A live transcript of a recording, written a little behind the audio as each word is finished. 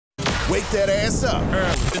Wake that ass up.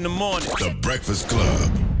 Early in the morning. The Breakfast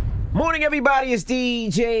Club. Morning, everybody. It's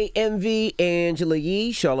DJ MV, Angela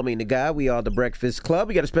Yee, Charlamagne the Guy. We are the Breakfast Club.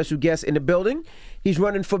 We got a special guest in the building. He's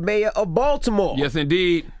running for mayor of Baltimore. Yes,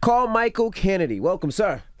 indeed. Carlmichael Cannady. Welcome,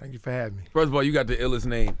 sir. Thank you for having me. First of all, you got the illest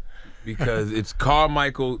name because it's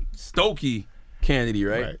Carlmichael Stokey Cannady,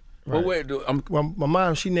 right? Right. Well, wait, Well, my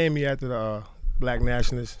mom, she named me after the black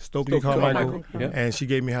nationalist, Stokey Carlmichael, yeah. and she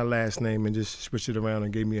gave me her last name and just switched it around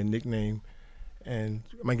and gave me a nickname. And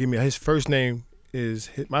give me his first name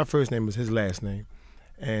my first name is his last name,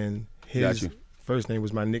 and his first name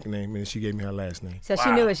was my nickname, and she gave me her last name. So she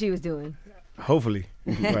knew what she was doing. Hopefully.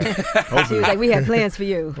 Right. She was like, we had plans for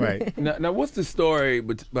you. Right. Now, what's the story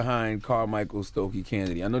behind Carlmichael Stokey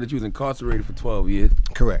Cannady? I know that you was incarcerated for 12 years.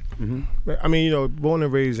 Correct. But, I mean, born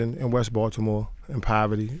and raised in West Baltimore in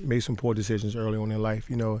poverty, made some poor decisions early on in life,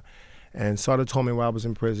 and started told me while I was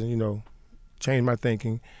in prison, changed my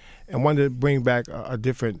thinking, and wanted to bring back a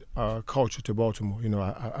different culture to Baltimore.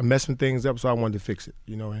 I messed some things up, so I wanted to fix it,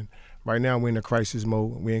 and right now we're in a crisis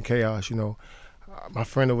mode. We're in chaos, My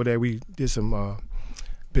friend over there, we did some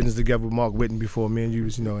business together with Mark Whitten before me and you,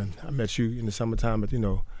 and I met you in the summertime at,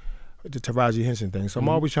 the Taraji Henson thing. So I'm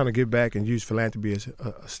always trying to give back and use philanthropy as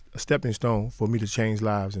a stepping stone for me to change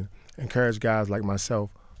lives and encourage guys like myself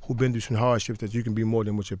who've been through some hardships that you can be more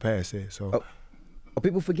than what your past said. So. Are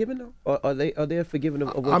people forgiving though? Or are they forgiving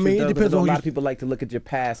of what I mean, you've done? it depends on a lot of people like to look at your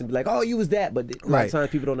past and be like, "Oh, you was that," but a lot of times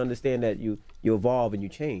people don't understand that you evolve and you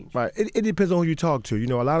change. Right. It depends on who you talk to.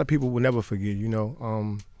 A lot of people will never forget.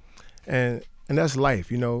 And that's life.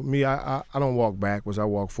 Me, I don't walk backwards. I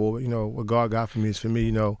walk forward. What God got for me is for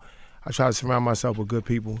me. I try to surround myself with good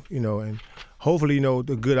people. And hopefully,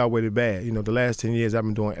 the good outweigh the bad. The last 10 years I've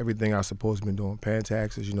been doing everything I'm supposed to be doing. Paying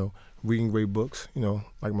taxes. Reading great books,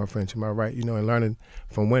 like my friend to my right, and learning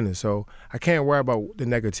from winning. So I can't worry about the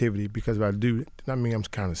negativity because if I do, I mean, I'm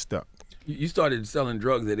kind of stuck. You started selling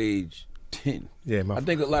drugs at age 10. Yeah, I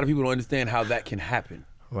think a lot of people don't understand how that can happen.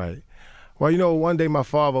 Right. Well, one day my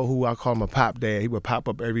father, who I call my pop dad, he would pop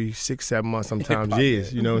up every 6, 7 months, sometimes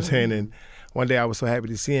years, you know what I'm saying? And one day I was so happy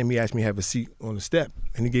to see him, he asked me to have a seat on the step,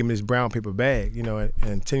 and he gave me this brown paper bag,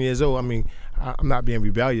 and 10 years old, I mean, I'm not being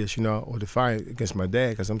rebellious, or defiant against my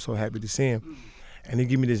dad because I'm so happy to see him. And he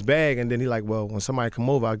gave me this bag, and then he like, well, when somebody come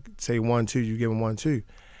over, I say 1, 2, you give them 1, 2.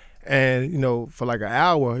 And, for like an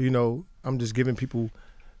hour, I'm just giving people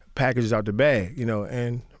packages out the bag,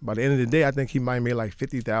 and by the end of the day, I think he might have made like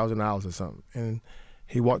 $50,000 or something. And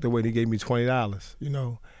he walked away and he gave me $20,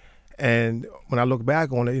 And when I look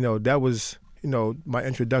back on it, that was, my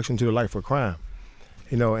introduction to the life of crime,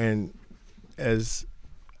 and it's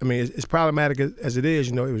problematic as it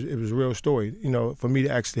is, it was a real story, for me to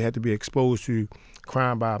actually have to be exposed to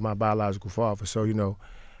crime by my biological father. So, you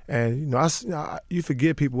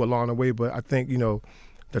forgive people along the way, but I think,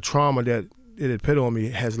 the trauma that it had put on me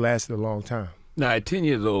has lasted a long time. Now, at 10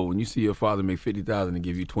 years old, when you see your father make $50,000 and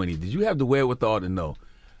give you 20, did you have the wherewithal to know?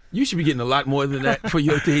 You should be getting a lot more than that for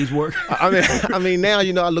your day's work. I mean, now,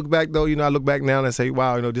 I look back though, I look back now and say,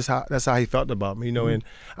 wow, that's how he felt about me, and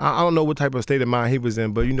I don't know what type of state of mind he was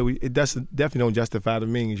in, but it definitely don't justify the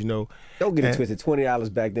means, Don't get it twisted.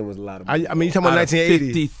 $20 back then was a lot of money. I mean, you talking about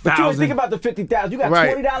 1980? But you think about the $50,000. You got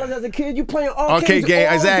 $20 as a kid. You playing arcade game,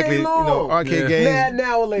 all exactly. day long. Arcade games. Mad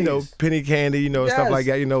now, ladies. Penny candy, stuff like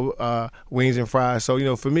that. Wings and fries.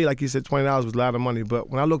 So for me, like you said, $20 was a lot of money. But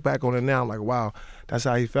when I look back on it now, I'm like, wow, that's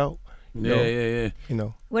how he felt. Yeah.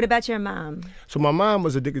 What about your mom? So my mom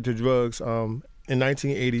was addicted to drugs in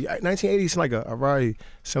 1980. 1980 is like a very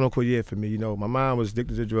cynical year for me. My mom was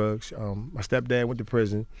addicted to drugs. My stepdad went to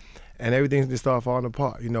prison, and everything just started falling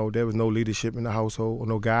apart. There was no leadership in the household or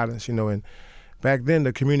no guidance. And back then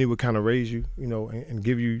the community would kind of raise you, and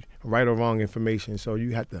give you right or wrong information. So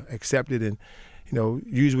you had to accept it and,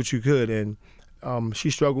 use what you could. And she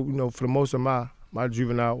struggled, for the most of my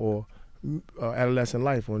juvenile or adolescent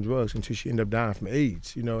life on drugs until she ended up dying from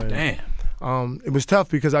AIDS, And, Damn. It was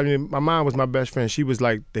tough because, my mom was my best friend. She was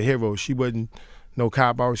like the hero. She wasn't no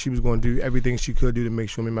cop out. She was going to do everything she could do to make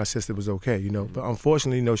sure me and my sister was okay, But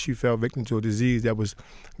unfortunately, she fell victim to a disease that was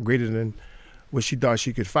greater than what she thought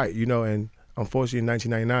she could fight, And unfortunately, in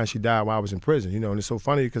 1999, she died while I was in prison, And it's so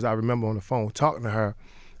funny because I remember on the phone talking to her,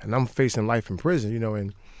 and I'm facing life in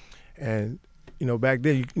prison, and back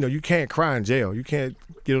then, you can't cry in jail. You can't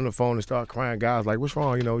get on the phone and start crying. Guys like, what's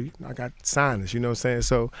wrong? I got sinus, what I'm saying?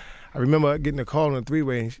 So I remember getting a call on a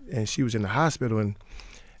three-way, and she was in the hospital, and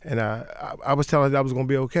I was telling her that I was going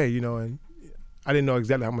to be okay, and I didn't know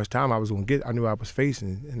exactly how much time I was going to get. I knew I was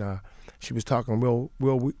facing, and she was talking real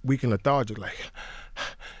weak and lethargic, like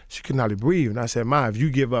she could hardly breathe. And I said, Ma, if you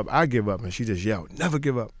give up, I give up. And she just yelled, never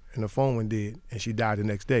give up. and the phone went dead, and she died the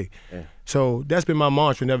next day. Yeah. So that's been my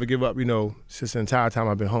mantra, never give up, since the entire time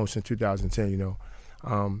I've been home, since 2010,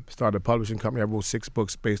 Started a publishing company. I wrote 6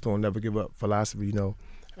 books based on never give up philosophy,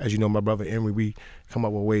 As you know, my brother Emery, we come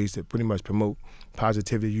up with ways to pretty much promote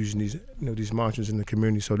positivity using these mantras in the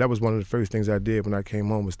community. So that was one of the first things I did when I came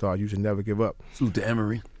home, was start using never give up. Salute to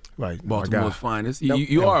Emery. Right, Baltimore's finest.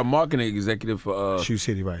 You are a marketing executive for Shoe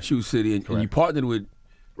City, right? Shoe City, and you partnered with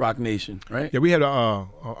Rock Nation, right? Yeah, we had a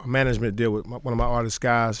management deal with one of my artists,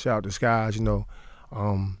 Skies. Shout out to Skies,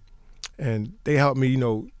 and they helped me,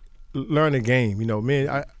 learn the game.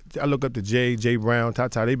 I look up to Jay Brown,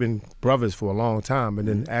 Tata. They've been brothers for a long time, and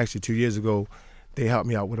then actually 2 years ago, they helped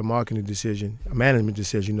me out with a marketing decision, a management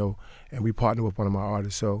decision, and we partnered with one of my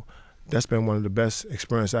artists. So that's been one of the best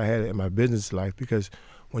experiences I had in my business life, because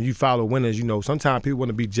when you follow winners, sometimes people want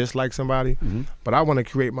to be just like somebody, but I want to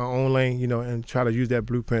create my own lane, and try to use that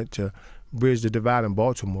blueprint to bridge the divide in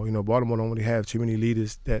Baltimore. Baltimore don't really have too many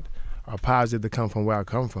leaders that are positive to come from where I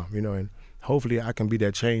come from, and hopefully I can be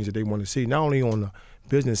that change that they want to see, not only on the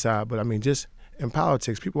business side, but just in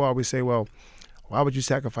politics. People always say, well, why would you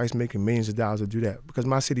sacrifice making millions of dollars to do that? Because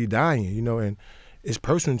my city dying, and it's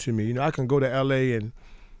personal to me. I can go to LA and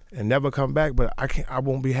never come back, but I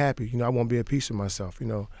won't be happy. I won't be at peace with myself,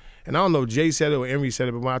 And I don't know if Jay said it or Emery said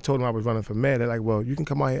it, but when I told them I was running for mayor, they're like, well, you can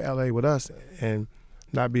come out here to LA with us and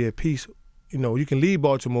not be at peace. You can leave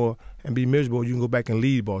Baltimore and be miserable. You can go back and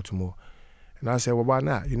leave Baltimore. And I said, well, why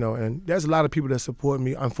not? And there's a lot of people that support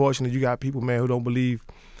me. Unfortunately, you got people, man, who don't believe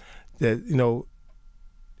that,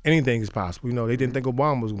 anything is possible. They didn't think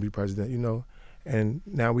Obama was going to be president, and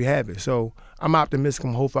now we have it. So I'm optimistic.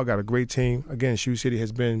 I'm hopeful. I got a great team. Again, Shoe City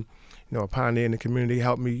has been, a pioneer in the community. They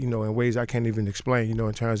helped me, in ways I can't even explain,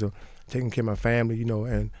 in terms of taking care of my family,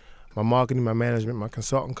 and my marketing, my management, my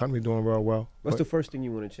consulting company doing real well. What's the first thing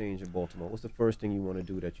you want to change in Baltimore? What's the first thing you want to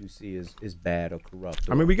do that you see is bad or corrupt?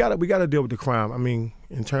 I mean, we got to deal with the crime. I mean,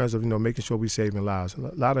 in terms of making sure we're saving lives.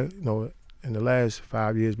 A lot of in the last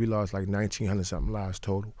 5 years we lost like 1,900 something lives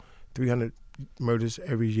total, 300 murders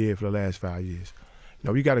every year for the last 5 years.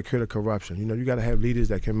 We got to cure the corruption. You got to have leaders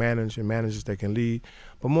that can manage and managers that can lead.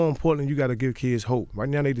 But more importantly, you got to give kids hope. Right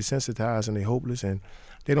now they desensitized and they hopeless and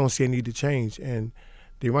they don't see a need to change. And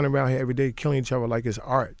they run around here every day killing each other like it's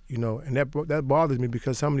art, and that bothers me,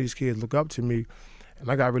 because some of these kids look up to me,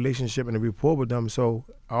 and I got a relationship and a rapport with them. So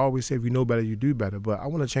I always say, if you know better, you do better. But I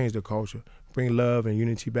want to change the culture, bring love and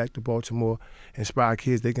unity back to Baltimore, inspire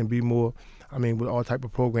kids they can be more. With all type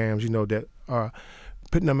of programs, that are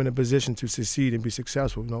putting them in a position to succeed and be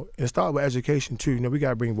successful. And start with education too. We got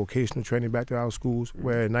to bring vocational training back to our schools,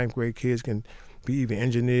 where 9th grade kids can be even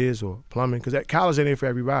engineers or plumbing, because that college ain't for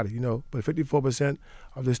everybody, But 54%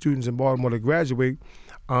 of the students in Baltimore that graduate,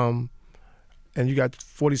 and you got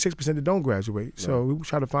 46% that don't graduate. Right. So we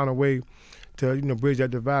try to find a way to bridge that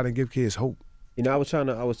divide and give kids hope. I was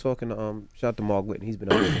talking to shout out to Mark Whitten. He's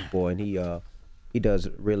been on here before, and he does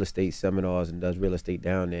real estate seminars and does real estate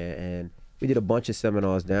down there. And we did a bunch of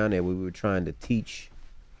seminars down there where we were trying to teach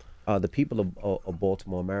the people of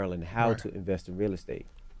Baltimore, Maryland, how to invest in real estate.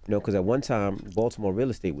 Because at one time, Baltimore real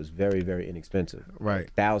estate was very, very inexpensive. Right.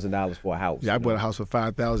 $1,000 for a house. Yeah, I bought a house for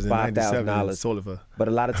 $5,097 and sold it for. But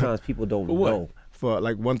a lot of times people don't know. For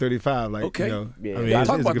like $135, like, okay. Yeah.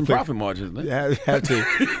 Talk about the profit margins, man. Yeah, have to.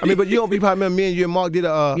 But you probably remember me and you and Mark did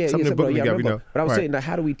something in the book together, But I was saying,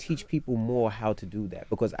 how do we teach people more how to do that?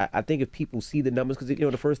 Because I think if people see the numbers, because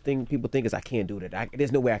the first thing people think is, I can't do that.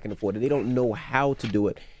 There's no way I can afford it. They don't know how to do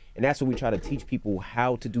it. And that's what we try to teach people,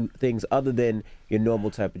 how to do things other than your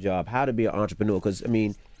normal type of job, how to be an entrepreneur. Because,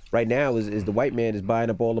 right now is the white man is buying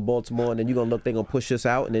up all of Baltimore, and then you're going to look, they're going to push us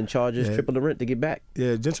out and then charge us triple the rent to get back.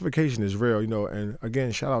 Yeah, gentrification is real, and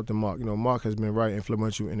again, shout out to Mark. Mark has been very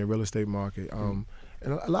influential in the real estate market.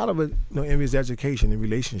 And a lot of it, envies education and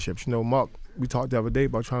relationships. Mark, we talked the other day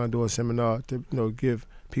about trying to do a seminar to, give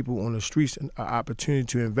people on the streets an opportunity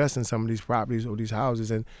to invest in some of these properties or these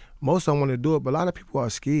houses, and most of them want to do it, but a lot of people are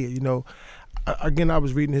scared. Again, I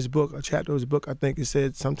was reading his book, a chapter of his book. I think it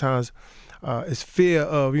said sometimes it's fear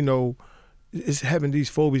of, it's having these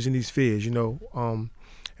phobias and these fears, and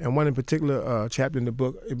one in particular chapter in the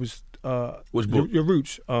book, it was which book? Your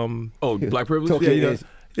Roots. Black Privilege.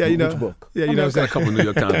 Yeah, Which book? Yeah, you know what I'm saying? A couple New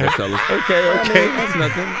York Times bestsellers. Okay. That's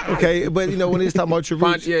nothing. Okay, but when it's talking about your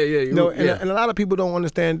roots, and a lot of people don't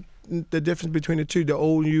understand the difference between the two, the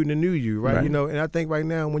old you and the new you, right? And I think right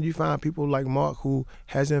now when you find people like Mark who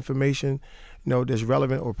has information, that's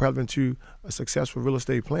relevant or prevalent to a successful real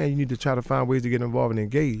estate plan, you need to try to find ways to get involved and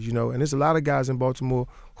engage, and there's a lot of guys in Baltimore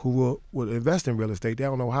who will invest in real estate. They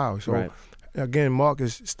don't know how. So again, Mark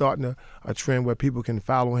is starting a trend where people can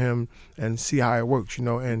follow him and see how it works, you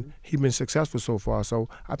know, and he's been successful so far. So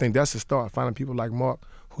I think that's the start, finding people like Mark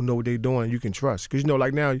who know what they're doing, you can trust. Because, you know,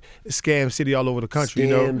 like now, it's scam city all over the country, you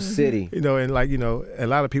know. Scam city. You know, and like, you know, a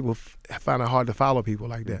lot of people find it hard to follow people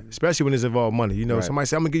like that, especially when it's involved money. You know, Right. somebody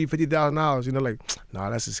say, I'm going to give you $50,000, you know, like, nah,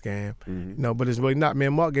 that's a scam. You know, but it's really not.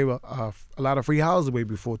 Man, Mark gave a lot of free houses away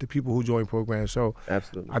before to people who join programs. So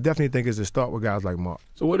Absolutely. I definitely think it's a start with guys like Mark.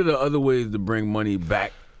 So what are the other ways to bring money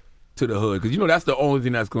back to the hood? Because, you know, that's the only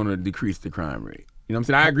thing that's going to decrease the crime rate. You know what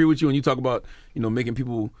I'm saying? I agree with you when you talk about, you know, making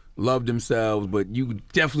people love themselves, but you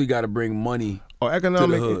definitely got to bring money Or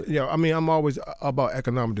economic, to the hood. I mean, I'm always about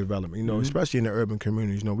economic development, you know, especially in the urban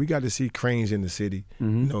communities. You know, we got to see cranes in the city, you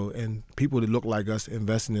know, and people that look like us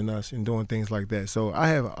investing in us and doing things like that. So I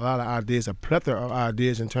have a lot of ideas, a plethora of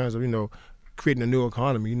ideas in terms of, you know, creating a new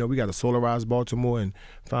economy. You know, we got to solarize Baltimore and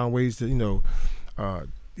find ways to, you know,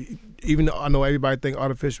 even though I know everybody think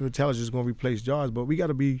artificial intelligence is going to replace jobs, but we got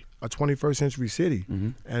to be a 21st century city.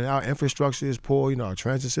 And our infrastructure is poor, you know, our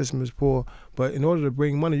transit system is poor. But in order to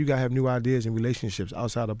bring money, you got to have new ideas and relationships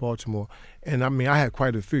outside of Baltimore. And I mean, I had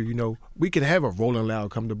quite a few, you know. We could have a Rolling Loud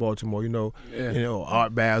come to Baltimore, you know,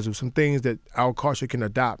 Art Basel, some things that our culture can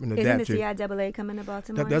adopt and Isn't adapt the to. CIAA coming to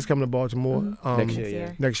Baltimore? That's coming to Baltimore Next year,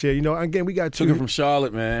 yeah. Next year, you know. Again, we got Took it two. from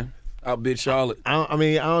Charlotte, man. Outbid Charlotte. I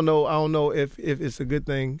don't know if it's a good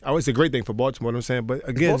thing. Oh, it's a great thing for Baltimore. What I'm saying, but Is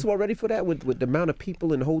again, Baltimore ready for that with the amount of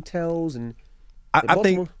people and hotels and I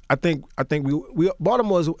Baltimore? think we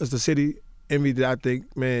Baltimore is the city envy that I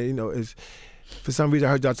think, man, you know, is for some reason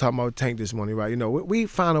I heard y'all talking about Tank this morning, right? You know, we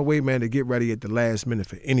found a way, man, to get ready at the last minute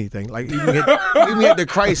for anything. Like even at the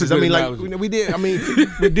crisis. I mean, like we did. I mean,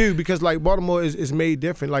 we do because like Baltimore is made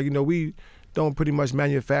different. Like, you know, we don't pretty much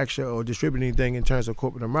manufacture or distribute anything in terms of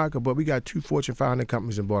corporate America, but we got 2 Fortune 500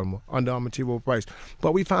 companies in Baltimore under our material price.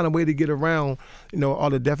 But we found a way to get around, you know, all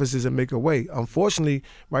the deficits and make a way. Unfortunately,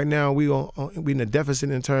 right now we in a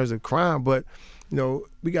deficit in terms of crime, but you know,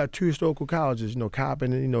 we got 2 historical colleges, you know,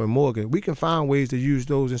 Coppin and, you know, and Morgan. We can find ways to use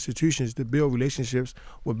those institutions to build relationships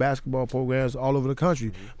with basketball programs all over the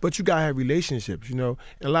country. But you got to have relationships, you know.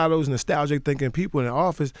 And a lot of those nostalgic thinking people in the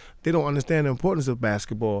office, they don't understand the importance of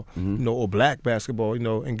basketball, you know, or black basketball, you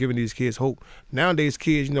know, and giving these kids hope. Nowadays,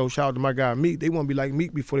 kids, you know, shout out to my guy Meek, they want to be like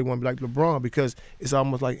Meek before they want to be like LeBron because it's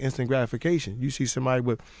almost like instant gratification. You see somebody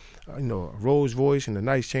with, you know, a Rolls Royce and a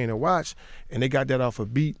nice chain and watch, and they got that off a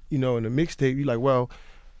beat, you know, in the mixtape. You like, well,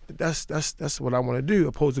 that's what I want to do,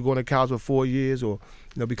 opposed to going to college for 4 years or,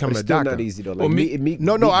 you know, becoming a doctor. Not easy though. Well, Like,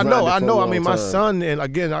 No, I know. I mean, my son and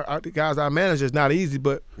again, the guys I manage is not easy,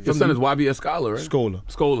 but Your son is YBS Scholar, right?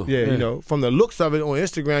 Scholar. Yeah. You know, from the looks of it on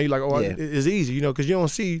Instagram, you're like, oh, Yeah. it's easy, you know, because you don't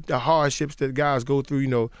see the hardships that guys go through, you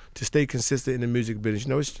know, to stay consistent in the music business. You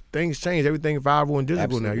know, things change, everything viral and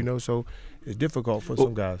digital now, you know, so it's difficult for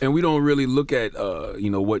some guys. And we don't really look at, you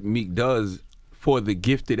know, what Meek does for the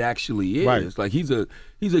gift it actually is. Right. Like he's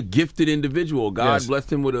a gifted individual. God Yes.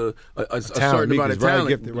 blessed him with a talent. certain Meek amount is of very talent.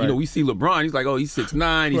 gifted, right. You know, we see LeBron. He's like, oh, he's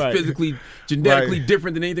 6'9". He's Right. physically, genetically Right.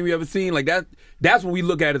 different than anything we ever seen. Like that. That's what we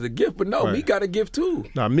look at as a gift. But no, Right. Meek got a gift too.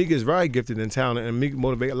 Now, Meek is very gifted and talented, and Meek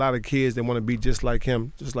motivate a lot of kids that want to be just like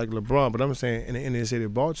him, just like LeBron. But I'm saying in the inner city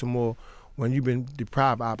of Baltimore, when you've been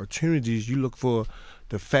deprived of opportunities, you look for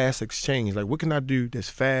the fast exchange. Like, what can I do that's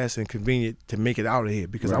fast and convenient to make it out of here?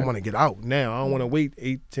 Because I want to get out now. I don't want to wait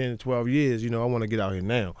 8, 10, 12 years. You know, I want to get out here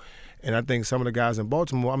now. And I think some of the guys in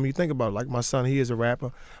Baltimore, I mean, you think about it, like my son, he is a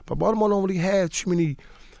rapper, but Baltimore don't really have too many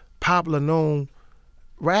popular known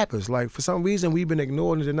rappers. Like, for some reason, we've been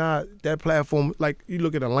ignored and denied that platform. Like, you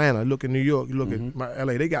look at Atlanta, look at New York, you look at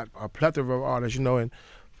LA, they got a plethora of artists, you know, and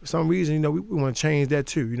for some reason, you know, we want to change that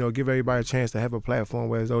too. You know, give everybody a chance to have a platform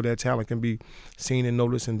where as though their talent can be seen and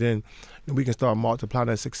noticed, and then we can start multiplying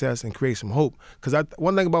that success and create some hope. Because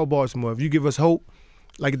one thing about Baltimore, if you give us hope,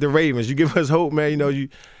 like the Ravens, you give us hope, man. You know,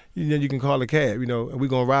 you can call a cab. You know, and we're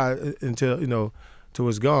gonna ride until till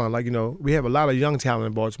it's gone. Like, you know, we have a lot of young talent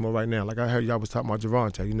in Baltimore right now. Like I heard y'all was talking about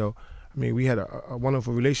Javante. You know, I mean, we had a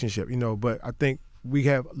wonderful relationship. You know, but I think we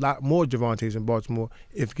have a lot more Javantes in Baltimore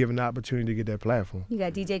if given the opportunity to get that platform. You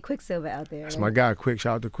got DJ Quicksilver out there. That's right? my guy, Quick.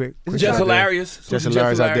 Shout out to Quick. Just hilarious. Just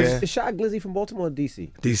hilarious out there. Is Shot Glizzy from Baltimore or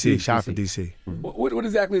DC? DC. Shout out for DC. What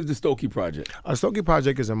exactly is the Stokey Project? Stokey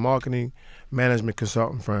Project is a marketing management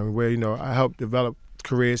consultant firm where, you know, I help develop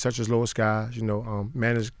careers such as Lower Skies, you know,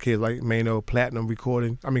 manage kids like Mano, platinum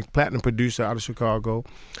producer out of Chicago.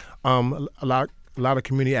 A lot of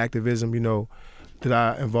community activism, you know, that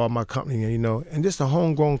I involve my company in, you know, and just a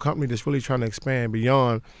homegrown company that's really trying to expand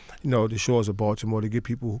beyond, you know, the shores of Baltimore to give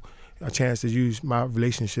people a chance to use my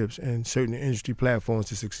relationships and certain industry platforms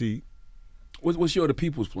to succeed. What's your The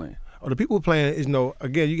People's Plan? or the people playing is,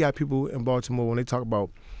 again, you got people in Baltimore when they talk about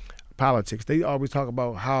politics, they always talk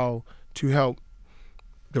about how to help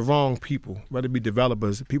the wrong people, whether it be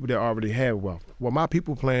developers, people that already have wealth. Well, my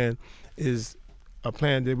people plan is a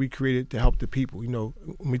plan that we created to help the people. When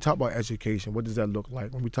we talk about education, what does that look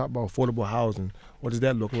like? When we talk about affordable housing, what does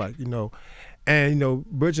that look like? And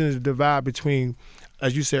bridging the divide between,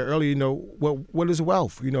 as you said earlier, what is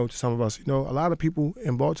wealth? To some of us, a lot of people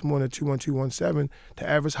in Baltimore in the 21217, the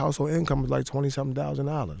average household income is like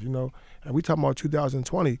 $20,000. And we talking about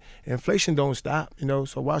 2020. Inflation don't stop.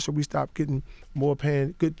 So why should we stop getting more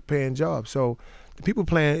good paying jobs? So the people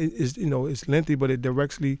plan is, it's lengthy, but it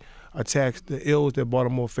directly attacks the ills that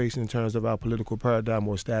Baltimore faces in terms of our political paradigm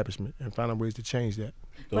or establishment, and finding ways to change that.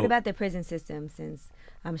 What about the prison system, since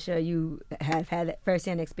I'm sure you have had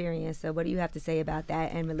firsthand experience? So what do you have to say about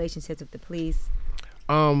that and relationships with the police?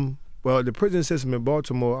 Well, the prison system in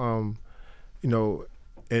Baltimore,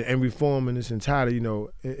 and reform in its entirety,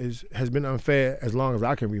 has been unfair as long as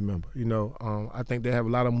I can remember. I think they have a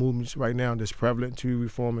lot of movements right now that's prevalent to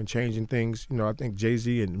reform and changing things. I think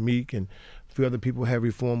Jay-Z and Meek and a few other people have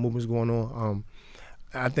reform movements going on.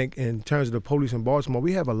 I think in terms of the police in Baltimore,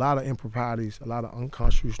 we have a lot of improprieties, a lot of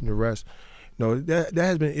unconstitutional arrests. There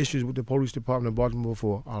has been issues with the police department in Baltimore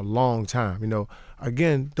for a long time.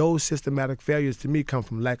 Again, those systematic failures to me come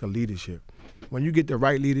from lack of leadership. When you get the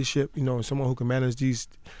right leadership, and someone who can manage these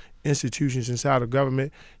institutions inside of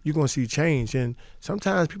government, you're going to see change. And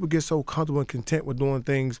sometimes people get so comfortable and content with doing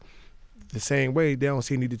things the same way, they don't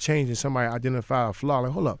see a need to change, and somebody identify a flaw.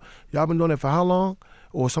 Like, hold up, y'all been doing it for how long?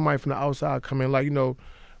 Or somebody from the outside come in, like,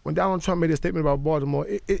 when Donald Trump made a statement about Baltimore,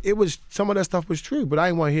 it was, some of that stuff was true, but I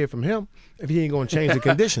didn't want to hear from him if he ain't going to change the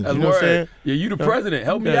conditions. You know what I'm saying? Yeah, you the president.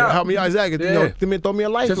 Help me out. Help me out, exactly. Yeah. Throw me a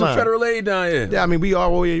lifeline. Send some federal aid down here. Yeah, we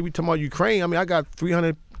talking about Ukraine. I got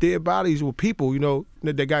 300 dead bodies with people,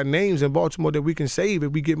 that got names in Baltimore that we can save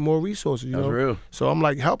if we get more resources, That's real. So I'm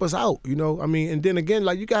like, help us out, and then again,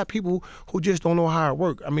 like, you got people who just don't know how it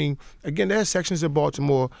works. Again, there's sections of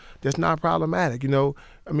Baltimore that's not problematic,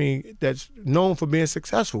 that's known for being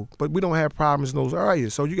successful, but we don't have problems in those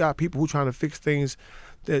areas. So you got people who trying to fix things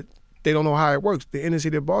that they don't know how it works. The inner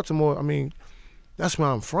city of Baltimore, that's where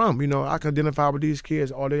I'm from. I can identify with these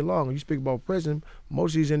kids all day long. You speak about prison,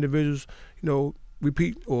 most of these individuals,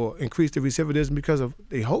 repeat or increase the recidivism because of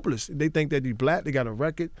they hopeless. They think that they're black, they got a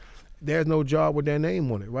record, there's no job with their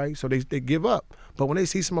name on it, right? So they give up. But when they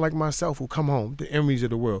see someone like myself who come home, the Emery's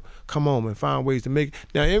of the world, come home and find ways to make it.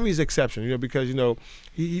 Now, Emery's exception, because,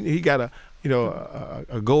 he got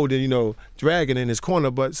a golden, dragon in his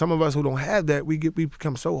corner. But some of us who don't have that, we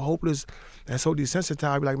become so hopeless and so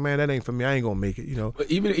desensitized. We're like, man, that ain't for me. I ain't gonna make it.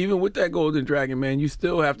 But even with that golden dragon, man, you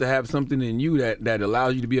still have to have something in you that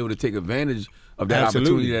allows you to be able to take advantage of that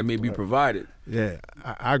opportunity that may be provided. Yeah,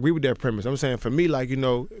 I agree with that premise. I'm saying, for me, like,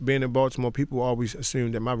 being in Baltimore, people always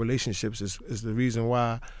assume that my relationships is the reason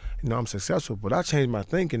why, I'm successful. But I changed my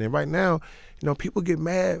thinking, and right now, people get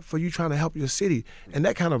mad for you trying to help your city, and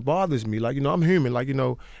that kind of bothers me. Like, I'm human. Like,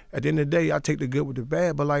 at the end of the day, I take the good with the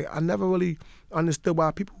bad, but, like, I never really understood why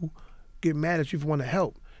people get mad at you for wanting to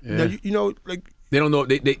help. Yeah. Now, like, they don't know.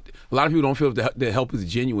 A lot of people don't feel the help is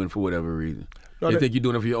genuine for whatever reason. They think you're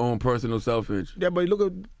doing it for your own personal selfish. Yeah, but look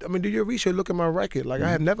at, do your research, look at my record. Like, I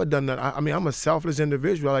have never done that. I'm a selfless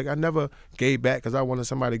individual. Like, I never gave back because I wanted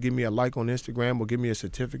somebody to give me a like on Instagram or give me a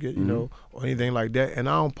certificate, or anything like that. And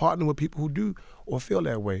I don't partner with people who do or feel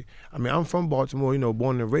that way. I'm from Baltimore,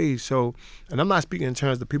 born and raised. So, and I'm not speaking in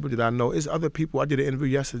terms of the people that I know. It's other people. I did an interview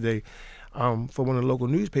yesterday for one of the local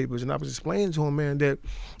newspapers, and I was explaining to him, man, that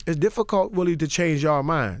it's difficult really to change y'all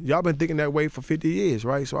mind. Y'all been thinking that way for 50 years,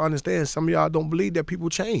 right? So I understand some of y'all don't believe that people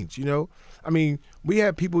change, We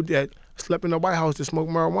have people that slept in the White House that smoke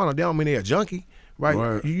marijuana. They don't mean they're a junkie,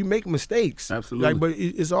 right? You make mistakes. Absolutely. But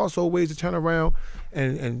it's also ways to turn around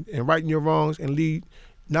and right your wrongs and lead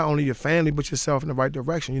not only your family but yourself in the right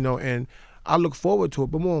direction, and I look forward to it.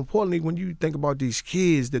 But more importantly, when you think about these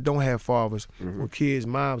kids that don't have fathers, or kids,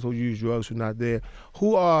 moms who use drugs who are not there,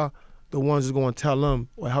 who are the ones that's going to tell them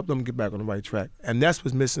or help them get back on the right track? And that's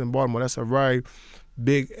what's missing in Baltimore. That's a very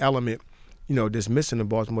big element, that's missing in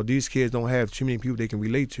Baltimore. These kids don't have too many people they can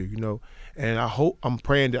relate to, And I'm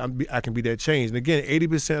praying that I can be that change. And again,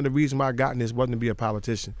 80% of the reason why I got in this wasn't to be a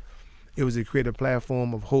politician. It was to create a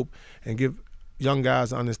platform of hope and give young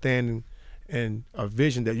guys an understanding and a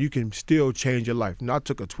vision that you can still change your life. I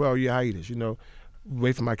took a 12-year hiatus,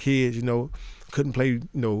 away from my kids, couldn't play,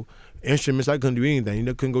 instruments. I couldn't do anything,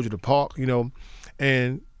 couldn't go to the park,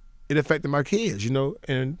 and it affected my kids,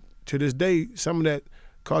 and to this day, some of that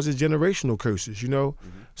causes generational curses, you know.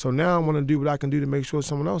 So now I want to do what I can do to make sure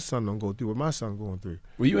someone else's son don't go through what my son going through.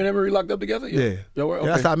 Were you and Emery locked up together? Yeah. Yo, okay.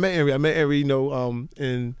 That's how I met Emery. I met Emery, you know,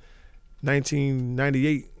 in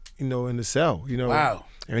 1998, you know, in the cell, you know. Wow.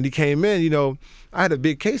 And when he came in, you know, I had a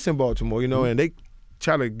big case in Baltimore, you know, and they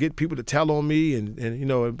try to get people to tell on me, and you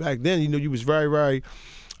know, and back then, you know, you was very, very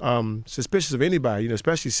suspicious of anybody, you know,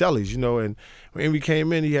 especially cellies, you know. And when Emery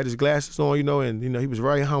came in, he had his glasses on, you know, and you know, he was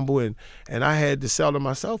very humble, and I had the cell to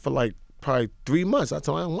myself for like probably 3 months. I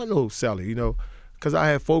told him I don't want no cellie, you know, because I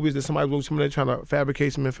had phobias that somebody was there trying to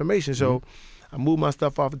fabricate some information. So I moved my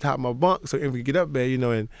stuff off the top of my bunk so Emery could get up there, you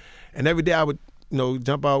know, and every day I would, you know,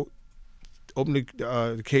 jump out, open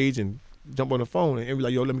the cage and jump on the phone, and Emery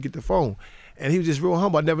like, yo, let me get the phone. And he was just real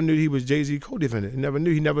humble. I never knew he was Jay-Z co-defendant.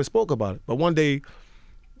 He never spoke about it. But one day, you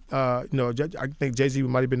know, I think Jay-Z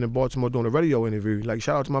might have been in Baltimore doing a radio interview. Like,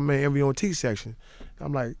 shout out to my man Emery on T-Section.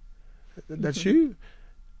 I'm like, that's you?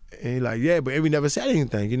 And he's like, yeah, but Emery never said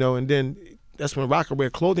anything, you know. And then that's when Rockaway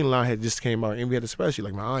clothing line had just came out. Emery had a special,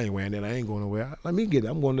 like, man, I ain't wearing that. I ain't going nowhere. Let me get it.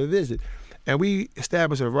 I'm going to visit. And we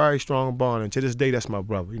established a very strong bond, and to this day, that's my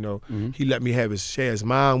brother, you know. He let me share his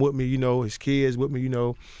mom with me, you know, his kids with me, you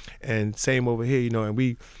know, and same over here, you know, and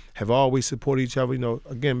we have always supported each other, you know,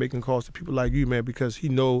 again, making calls to people like you, man, because he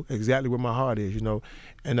know exactly where my heart is, you know,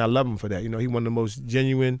 and I love him for that. You know, he one of the most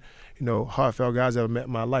genuine, you know, heartfelt guys I've ever met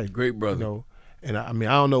in my life. Great brother. You know, and I mean,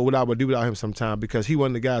 I don't know what I would do without him sometimes, because he one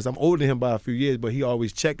of the guys, I'm older than him by a few years, but he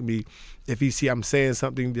always checked me if he see I'm saying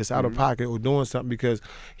something that's out of pocket or doing something, because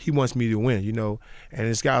he wants me to win, you know. And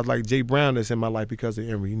it's guys like Jay Brown that's in my life because of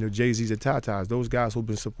Emery, you know, Jay-Z's and Tatas, those guys who've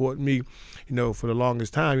been supporting me, you know, for the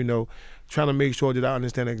longest time, you know, trying to make sure that I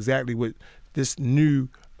understand exactly what this new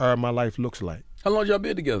era of my life looks like. How long y'all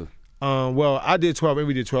been together? Well, I did 12,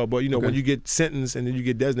 Emery did 12, but you know, when you get sentenced and then you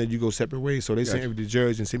get designated, you go separate ways. So they sent Emery to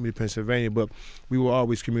Jersey and sent me to Pennsylvania, but we will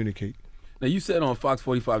always communicate. Now, you said on Fox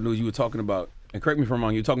 45 News you were talking about, and correct me if I'm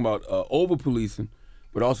wrong, you were talking about over-policing,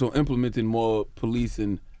 but also implementing more police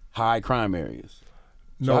in high crime areas.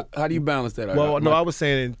 So No. how do you balance that? Well, no, I was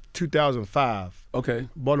saying in 2005, Okay.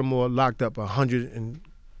 Baltimore locked up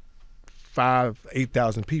 105,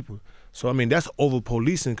 8,000 people. So, I mean, that's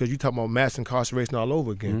over-policing, because you're talking about mass incarceration all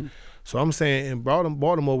over again. So I'm saying in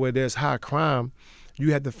Baltimore, where there's high crime,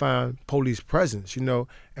 you have to find police presence, you know.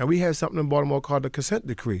 And we have something in Baltimore called the consent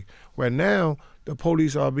decree, where now the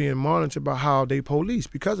police are being monitored by how they police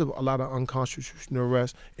because of a lot of unconstitutional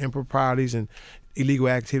arrests, improprieties, and illegal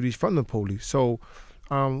activities from the police. So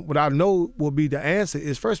what I know will be the answer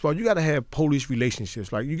is, first of all, you got to have police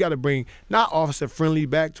relationships. Like, you got to bring not officer friendly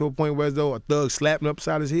back to a point where as though a thug slapping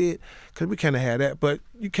upside his head, because we can't have that. But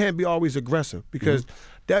you can't be always aggressive, because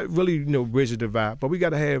that really, you know, bridges the divide. But we got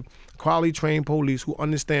to have quality trained police who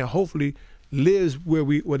understand, hopefully, lives where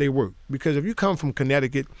they work. Because if you come from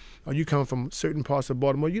Connecticut or you come from certain parts of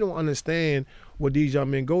Baltimore, you don't understand what these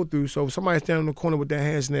young men go through. So if somebody's standing in the corner with their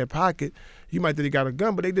hands in their pocket, you might think they got a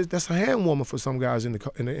gun, but that's a hand warmer for some guys in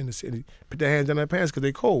the city. Put their hands in their pants because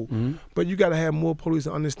they cold. But you got to have more police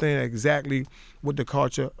to understand exactly what the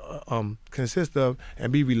culture consists of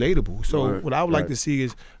and be relatable. So what I would like to see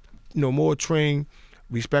is, you know, more trained,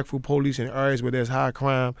 respectful police in areas where there's high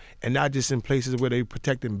crime, and not just in places where they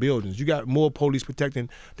protecting buildings. You got more police protecting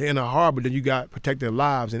the inner harbor than you got protecting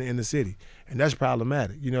lives in the inner city. And that's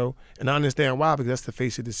problematic, you know. And I understand why, because that's the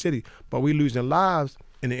face of the city. But we losing lives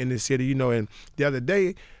in the inner city, you know. And the other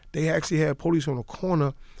day, they actually had police on the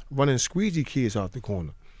corner running squeegee kids out the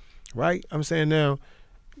corner, right? I'm saying now,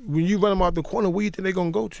 when you run them out the corner, where you think they're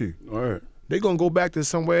going to go to? All right. They're going to go back to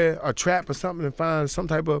somewhere, a trap or something, and find some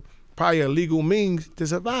type of probably illegal means to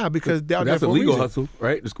survive, because they're out there for a reason. That's a legal hustle,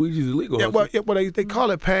 right? The squeegee's a legal hustle. Well, they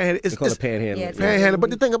call it panhandling. They call it panhandling. Yeah, Panhandling. But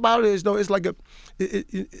the thing about it is, though, it's like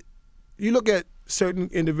you look at certain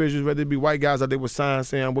individuals, whether it be white guys out there with signs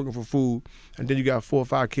saying I'm working for food, and then you got 4 or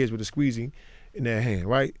 5 kids with a squeezy in their hand,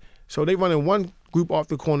 right? So they running one group off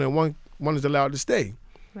the corner and one is allowed to stay.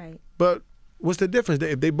 Right. But what's the difference?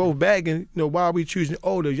 If they both bagging, you know, why are we choosing,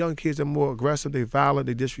 the young kids are more aggressive, they violent,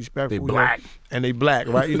 they disrespectful. They black. You know, and they black,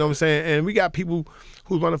 right? You know what I'm saying? And we got people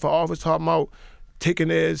who's running for office talking about taking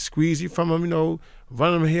their squeezy from them, you know,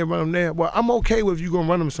 run them here, run them there. Well, I'm okay with you going to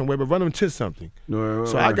run them somewhere, but run them to something.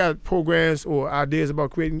 So I got programs or ideas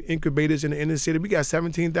about creating incubators in the inner city. We got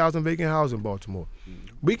 17,000 vacant houses in Baltimore.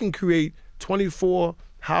 We can create 24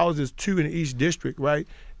 houses, 2 in each district, right?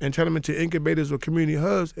 And turn them into incubators or community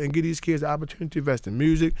hubs and give these kids the opportunity to invest in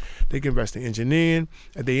music. They can invest in engineering.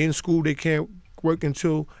 If they're in school, they can't work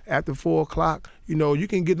until after 4 o'clock. You know, you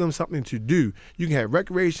can give them something to do. You can have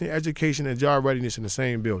recreation, education, and job readiness in the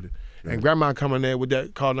same building. And grandma coming there with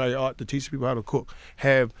that culinary art to teach people how to cook.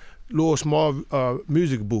 Have little small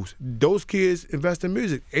music booths. Those kids invest in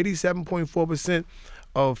music. 87.4%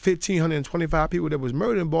 of 1,525 people that was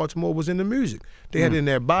murdered in Baltimore was in the music. They had it in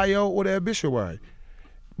their bio or their obituary.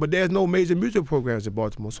 But there's no major music programs in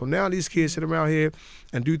Baltimore. So now these kids sit around here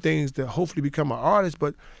and do things to hopefully become an artist,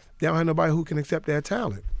 but they don't have nobody who can accept their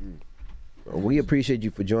talent. We appreciate you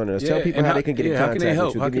for joining us. Tell people how they can get in contact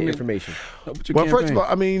with you, give you information. Well, first of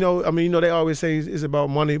all, they always say it's about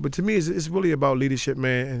money, but to me, it's really about leadership,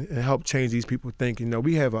 man, and help change these people thinking.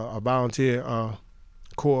 We have a volunteer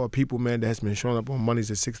core of people, man, that has been showing up on Mondays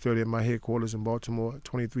at 6:30 at my headquarters in Baltimore,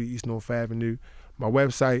 23 East North Avenue. My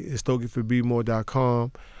website is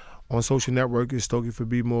stokeyforbemore.com. On social network is Stokey for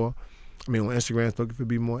Be More. On Instagram, Stokey for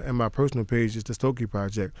Be More. And my personal page is the Stokey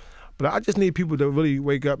Project. But I just need people to really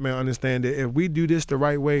wake up, man, understand that if we do this the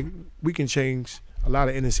right way, we can change a lot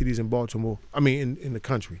of inner cities in Baltimore, in the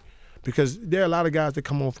country. Because there are a lot of guys that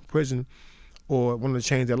come home from prison or want to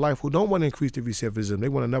change their life who don't want to increase the recidivism. They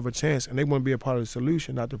want another chance, and they want to be a part of the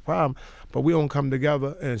solution, not the problem. But we don't come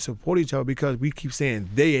together and support each other because we keep saying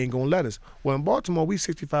they ain't going to let us. Well, in Baltimore, we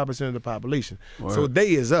 65% of the population. Word. So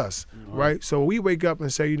they is us, right? So we wake up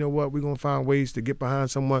and say, you know what, we're going to find ways to get behind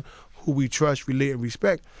someone who we trust, relate, and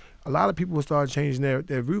respect. A lot of people start changing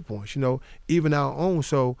their viewpoints, even our own.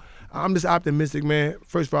 So I'm just optimistic, man.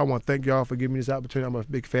 First of all, I want to thank y'all for giving me this opportunity. I'm a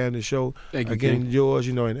big fan of the show. Thank you, again, yours,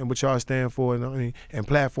 and what y'all stand for, and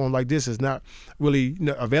platform like this is not really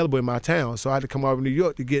available in my town. So I had to come out of New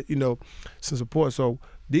York to get, some support. So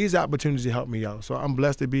these opportunities help me out. So I'm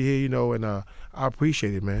blessed to be here, and I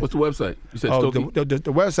appreciate it, man. What's the website? You said Stokey?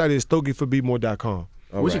 The website is stokeyforbemore.com.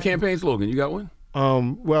 What's your campaign slogan? You got one?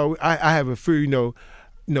 Well, I have a few,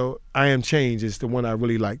 I Am Change is the one I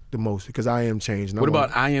really like the most because I am change. What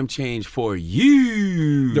about I Am Change for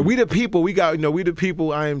you? We the people. We got we the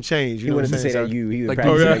people. I am change. You know what I'm saying? He was I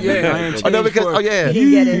am change. He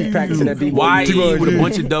didn't get it. He's practicing that beat. Y-E with a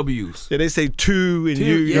bunch of W's. Yeah, they say two and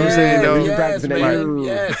you. You know what I'm saying? He's practicing that.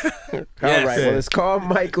 Yes. All right. Well, it's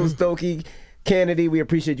Carlmichael, Stokey, Cannady. We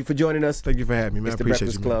appreciate you for joining us. Thank you for having me, man. It's the I appreciate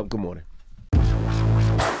Breakfast you, man. Club. Good morning.